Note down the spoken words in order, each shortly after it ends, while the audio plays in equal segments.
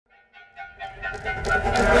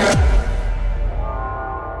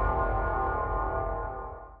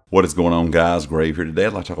What is going on, guys? Grave here today.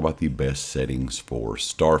 I'd like to talk about the best settings for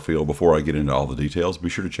Starfield. Before I get into all the details, be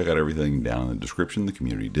sure to check out everything down in the description, the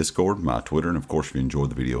community Discord, my Twitter, and of course, if you enjoyed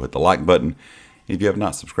the video, hit the like button. If you have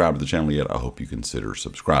not subscribed to the channel yet, I hope you consider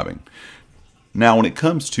subscribing. Now, when it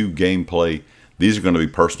comes to gameplay, these are going to be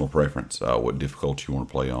personal preference, what difficulty you want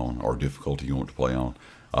to play on or difficulty you want to play on.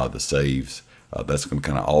 The saves, that's going to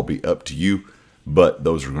kind of all be up to you, but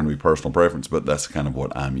those are going to be personal preference, but that's kind of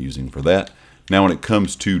what I'm using for that. Now, when it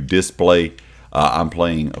comes to display, I'm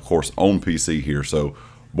playing, of course, on PC here, so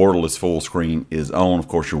borderless full screen is on. Of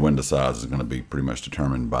course, your window size is going to be pretty much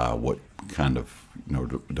determined by what kind of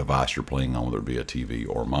device you're playing on, whether it be a TV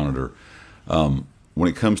or a monitor. When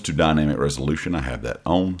it comes to dynamic resolution, I have that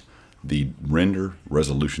on. The render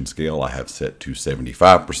resolution scale I have set to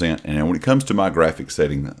 75%. And when it comes to my graphics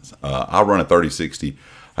settings, I run a 3060.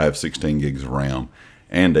 I have 16 gigs of RAM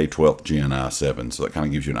and a 12th Gen i7. So that kind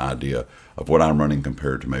of gives you an idea of what I'm running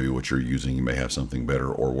compared to maybe what you're using. You may have something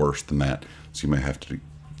better or worse than that. So you may have to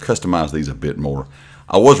customize these a bit more.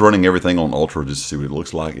 I was running everything on Ultra just to see what it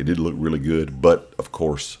looks like. It did look really good, but of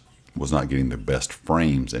course was not getting the best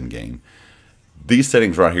frames in game. These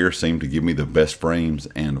settings right here seem to give me the best frames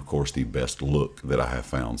and of course the best look that I have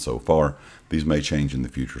found so far. These may change in the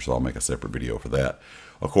future, so I'll make a separate video for that.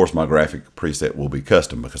 Of course, my graphic preset will be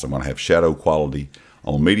custom because I'm going to have shadow quality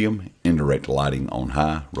on medium, indirect lighting on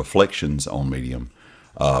high, reflections on medium,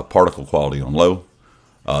 particle quality on low,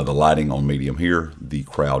 the lighting on medium here, the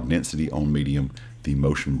crowd density on medium, the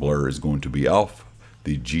motion blur is going to be off,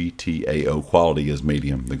 the GTAO quality is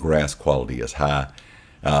medium, the grass quality is high,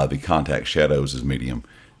 the contact shadows is medium,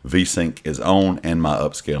 VSync is on, and my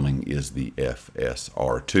upscaling is the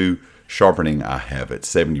FSR2. Sharpening I have at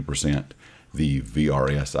 70%. The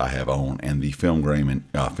VRS I have on, and the film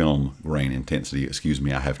grain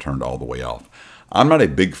intensity, I have turned all the way off. I'm not a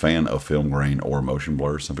big fan of film grain or motion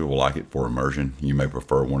blur. Some people like it for immersion. You may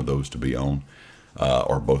prefer one of those to be on,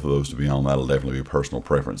 or both of those to be on. That'll definitely be a personal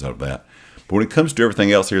preference out of that. But when it comes to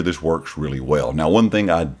everything else here, this works really well. Now, one thing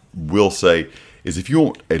I will say is if you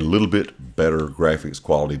want a little bit better graphics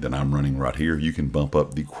quality than I'm running right here, you can bump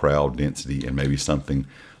up the crowd density and maybe something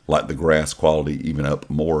like the grass quality even up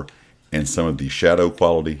more. And some of the shadow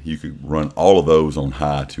quality, you could run all of those on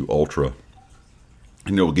high to ultra,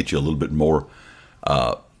 and it will get you a little bit more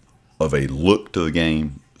of a look to the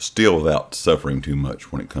game, still without suffering too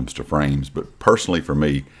much when it comes to frames. But personally for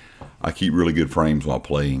me, I keep really good frames while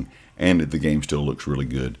playing, and the game still looks really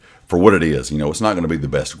good for what it is. It's not going to be the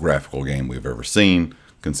best graphical game we've ever seen,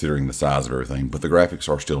 considering the size of everything, but the graphics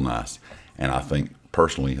are still nice. And I think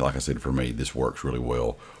personally, like I said, for me, this works really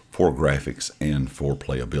well for graphics and for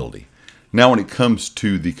playability. Now, when it comes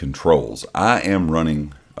to the controls, I am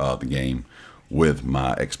running the game with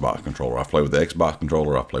my Xbox controller. I play with the Xbox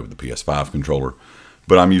controller, I play with the PS5 controller,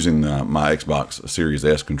 but I'm using my Xbox Series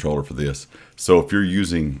S controller for this. So if you're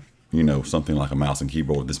using, something like a mouse and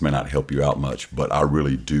keyboard, this may not help you out much, but I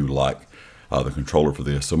really do like the controller for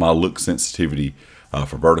this. So my look sensitivity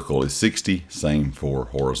for vertical is 60, same for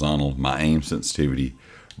horizontal. My aim sensitivity,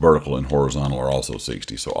 vertical and horizontal, are also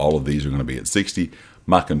 60. So all of these are going to be at 60.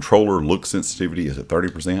 My controller look sensitivity is at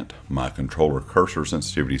 30%. My controller cursor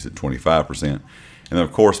sensitivity is at 25%. And then,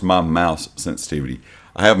 of course, my mouse sensitivity.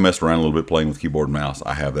 I have messed around a little bit playing with keyboard and mouse.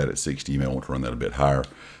 I have that at 60. You may want to run that a bit higher.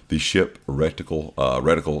 The ship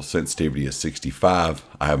reticle sensitivity is 65.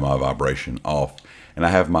 I have my vibration off. And I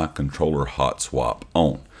have my controller hot swap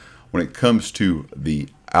on. When it comes to the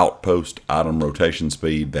outpost item rotation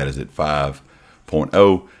speed, that is at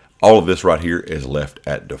 5.0. All of this right here is left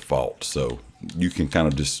at default. So you can kind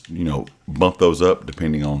of just, bump those up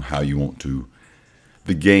depending on how you want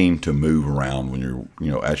the game to move around when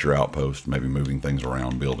you're, at your outpost, maybe moving things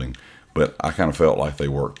around, building. But I kind of felt like they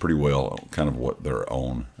work pretty well, kind of what they're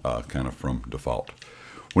on, kind of from default.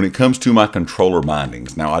 When it comes to my controller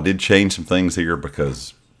bindings, now I did change some things here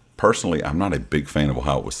because personally, I'm not a big fan of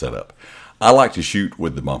how it was set up. I like to shoot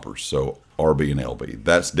with the bumpers, so RB and LB.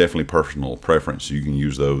 That's definitely personal preference. You can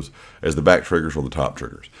use those as the back triggers or the top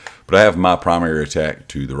triggers. But I have my primary attack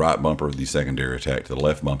to the right bumper, the secondary attack to the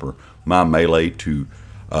left bumper, my melee to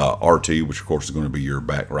RT, which of course is going to be your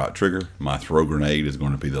back right trigger. My throw grenade is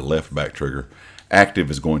going to be the left back trigger. Active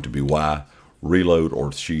is going to be Y. Reload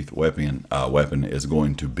or sheath weapon is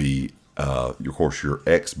going to be, of course, your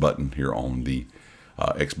X button here on the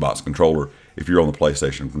Xbox controller. If you're on the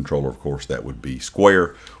PlayStation controller, of course, that would be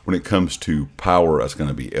square. When it comes to power, that's going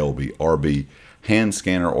to be LB, RB, hand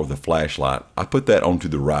scanner, or the flashlight. I put that onto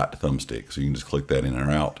the right thumbstick, so you can just click that in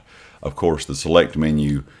or out. Of course, the select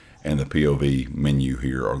menu and the POV menu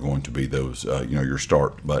here are going to be those, your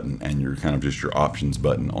start button and your kind of just your options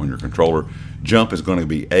button on your controller. Jump is going to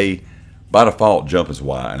be A. By default, jump is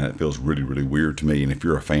Y, and it feels really, really weird to me. And if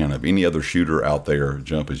you're a fan of any other shooter out there,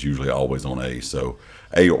 jump is usually always on A. So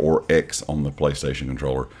A or X on the PlayStation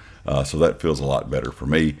controller. So that feels a lot better for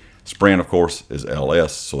me. Sprint, of course, is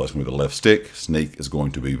LS, so that's going to be the left stick. Sneak is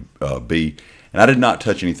going to be B. And I did not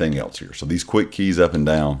touch anything else here. So these quick keys up and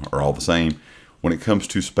down are all the same. When it comes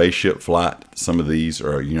to spaceship flight, some of these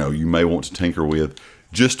are, you may want to tinker with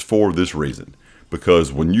just for this reason.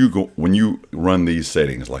 Because when you run these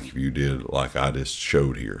settings, like if you did, like I just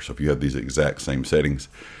showed here, so if you have these exact same settings,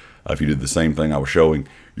 if you did the same thing I was showing,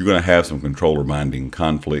 you're going to have some controller binding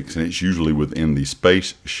conflicts, and it's usually within the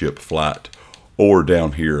spaceship flight or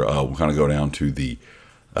down here. We'll kind of go down to the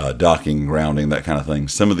docking, grounding, that kind of thing.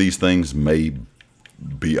 Some of these things may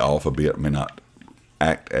be off a bit, may not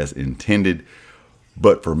act as intended.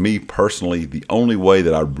 But for me personally, the only way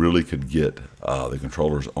that I really could get the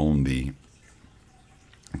controllers on the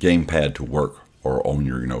gamepad to work, or on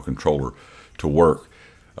your controller to work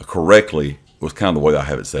correctly, was kind of the way I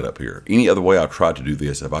have it set up here. Any other way I tried to do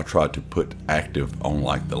this, if I tried to put active on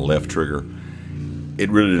like the left trigger, it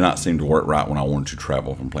really did not seem to work right when I wanted to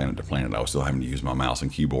travel from planet to planet. I was still having to use my mouse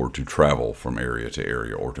and keyboard to travel from area to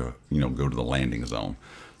area, or to go to the landing zone.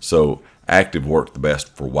 So active worked the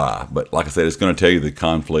best for Y. But like I said, it's going to tell you the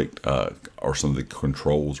conflict or some of the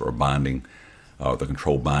controls or binding, the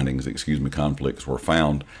control bindings, conflicts were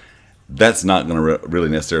found. That's not going to really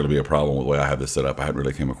necessarily be a problem with the way I have this set up. I haven't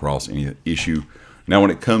really came across any issue. Now,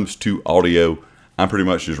 when it comes to audio, I'm pretty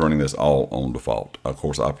much just running this all on default. Of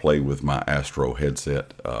course, I play with my Astro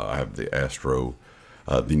headset. I have the Astro,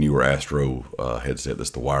 the newer Astro headset. That's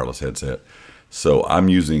the wireless headset. So I'm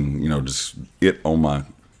using, just it on my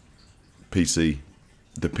PC.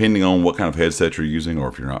 Depending on what kind of headset you're using, or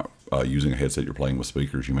if you're not using a headset, you're playing with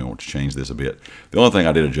speakers, you may want to change this a bit. The only thing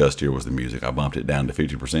I did adjust here was the music. I bumped it down to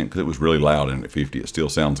 50% because it was really loud, and at 50 it still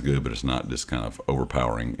sounds good, but it's not just kind of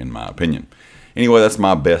overpowering in my opinion. Anyway, that's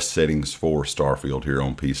my best settings for Starfield here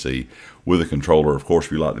on PC with a controller. Of course,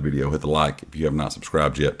 if you like the video, hit the like. If you have not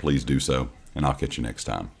subscribed yet, please do so, and I'll catch you next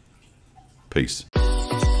time. Peace.